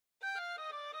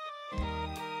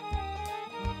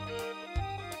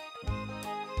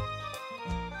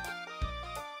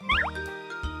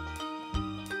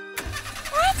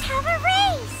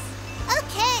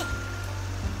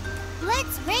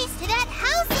race to that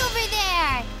house over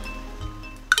there.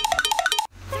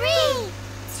 3,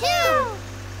 2,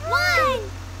 1,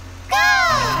 go!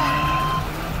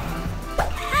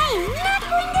 I'm not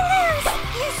going to lose.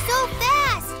 You're so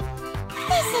fast.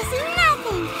 This is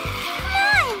nothing. Come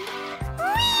on.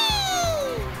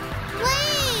 Whee!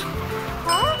 Wait.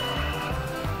 Huh?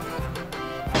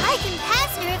 I can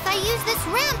pass her if I use this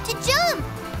ramp to jump.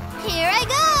 Here I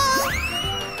go.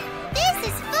 This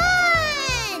is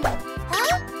fun.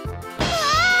 Huh?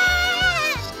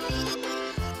 Ah!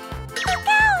 Look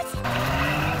out!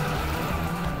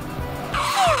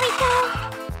 Here we go.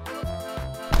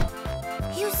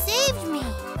 You saved me.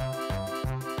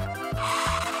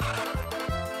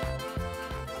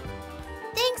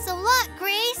 Thanks a lot,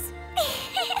 Grace.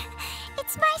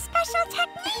 It's my special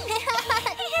technique.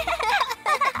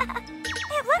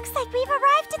 It looks like we've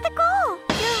arrived at the goal.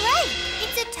 You're right.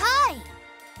 It's a tie.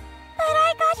 But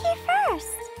I got here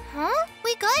first. Huh?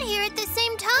 We got here at the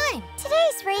same time.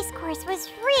 Today's race course was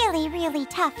really, really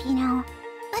tough, you know.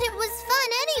 But it was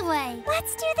fun anyway.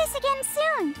 Let's do this again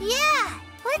soon. Yeah,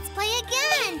 let's play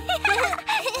again.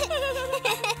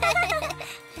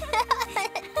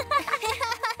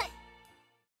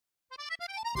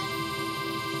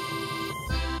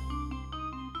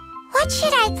 What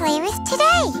should I play with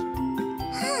today?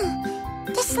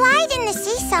 The slide and the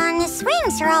seesaw and the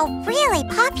swings are all really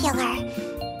popular.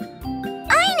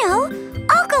 I know!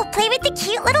 I'll go play with the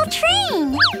cute little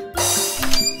train.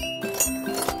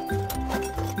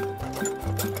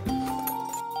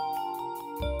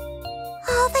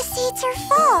 All the seats are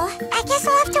full. I guess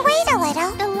I'll have to wait a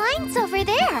little. The line's over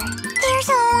there. There's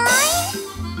a line?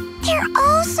 They're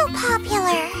all so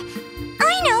popular.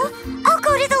 I know! I'll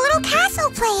go to the little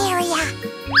castle play area.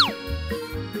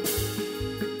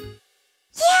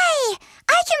 Yay!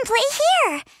 I can play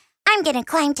here. I'm gonna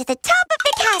climb to the top of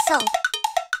the castle.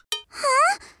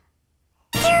 Huh?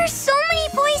 There are so many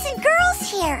boys and girls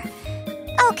here.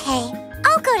 Okay,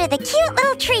 I'll go to the cute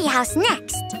little treehouse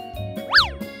next.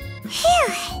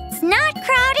 Phew, it's not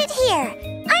crowded here.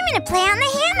 I'm gonna play on the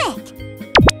hammock.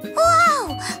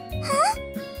 Whoa! Huh?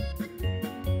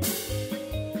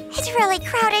 It's really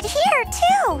crowded here,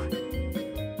 too.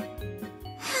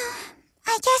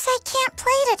 I guess I can't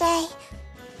play today.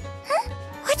 Huh?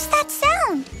 What's that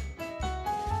sound?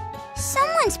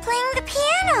 Someone's playing the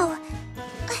piano.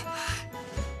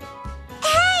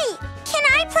 Hey! Can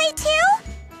I play too?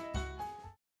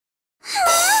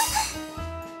 Huh?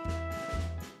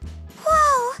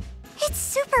 Whoa! It's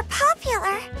super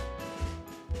popular.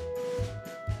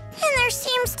 And there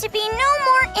seems to be no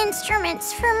more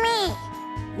instruments for me.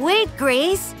 Wait,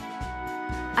 Grace.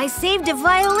 I saved a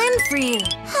violin for you.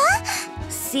 Huh?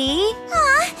 See?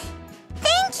 Aw,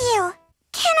 thank you.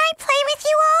 Can I play with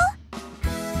you all?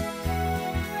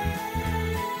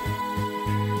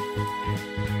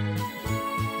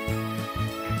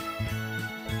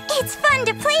 It's fun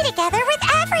to play together with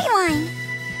everyone.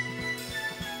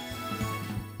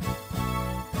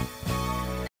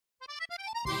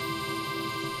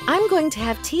 I'm going to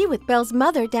have tea with Belle's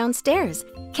mother downstairs.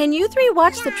 Can you three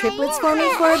watch the triplets for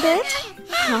me for a bit?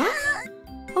 Huh?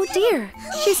 Oh dear,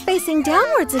 she's facing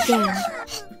downwards again.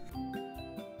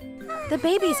 The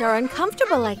babies are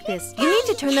uncomfortable like this. You need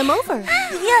to turn them over.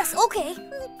 Yes, okay.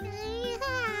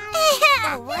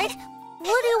 All right.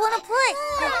 What do you want to play?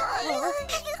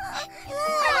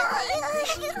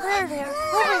 There. Everything's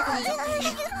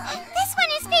okay. This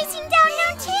one is facing down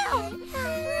now too.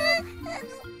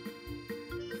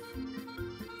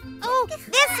 Oh,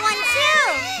 this one too.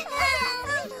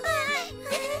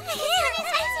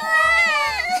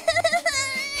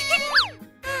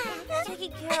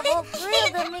 Taking care of all three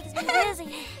of them makes me busy.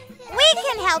 We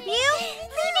can help you.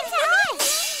 Leave it to us.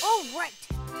 All right.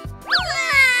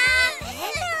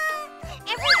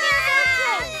 Everything's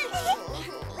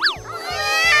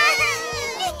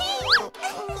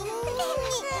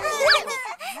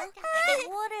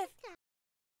What if...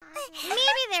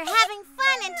 Maybe they're having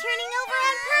fun and turning over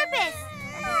on purpose.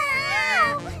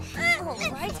 All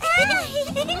right.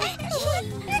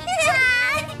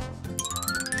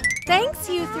 Thanks,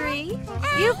 you three.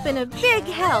 You've been a big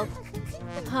help.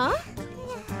 Huh?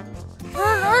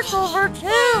 Turn us over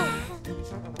too.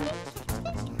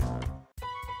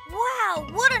 Wow,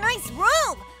 what a nice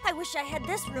room. I wish I had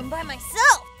this room by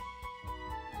myself.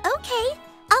 Okay,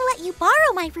 I'll let you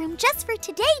borrow my room just for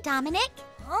today, Dominic.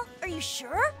 Huh? Are you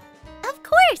sure? Of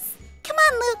course. Come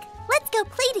on, Luke. Let's go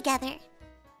play together.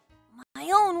 My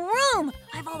own room!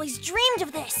 I've always dreamed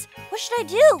of this. What should I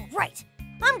do? Right.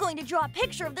 I'm going to draw a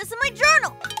picture of this in my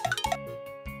journal.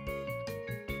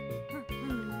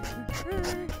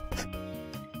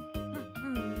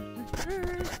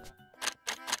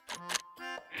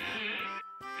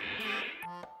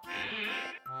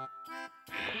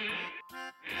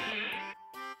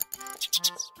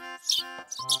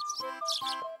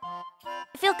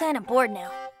 I feel kind of bored now.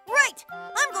 Right!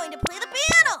 I'm going to play the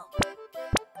piano!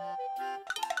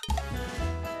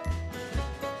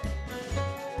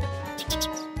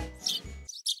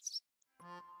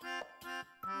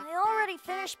 I already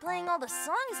finished playing all the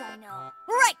songs I know.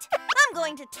 Right! I'm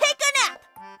going to take a nap!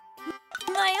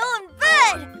 My own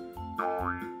bed!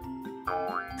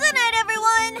 Good night,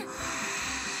 everyone!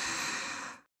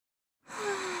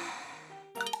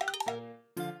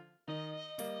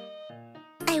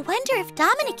 I wonder if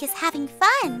Dominic is having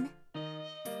fun.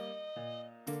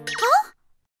 Huh?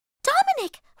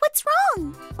 Dominic, what's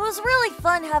wrong? It was really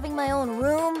fun having my own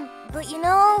room, but you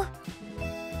know...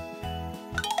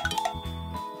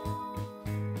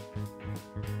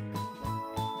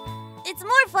 It's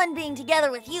more fun being together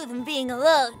with you than being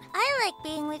alone. I like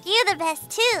being with you the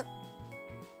best, too.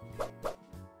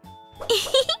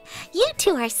 You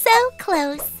two are so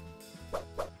close.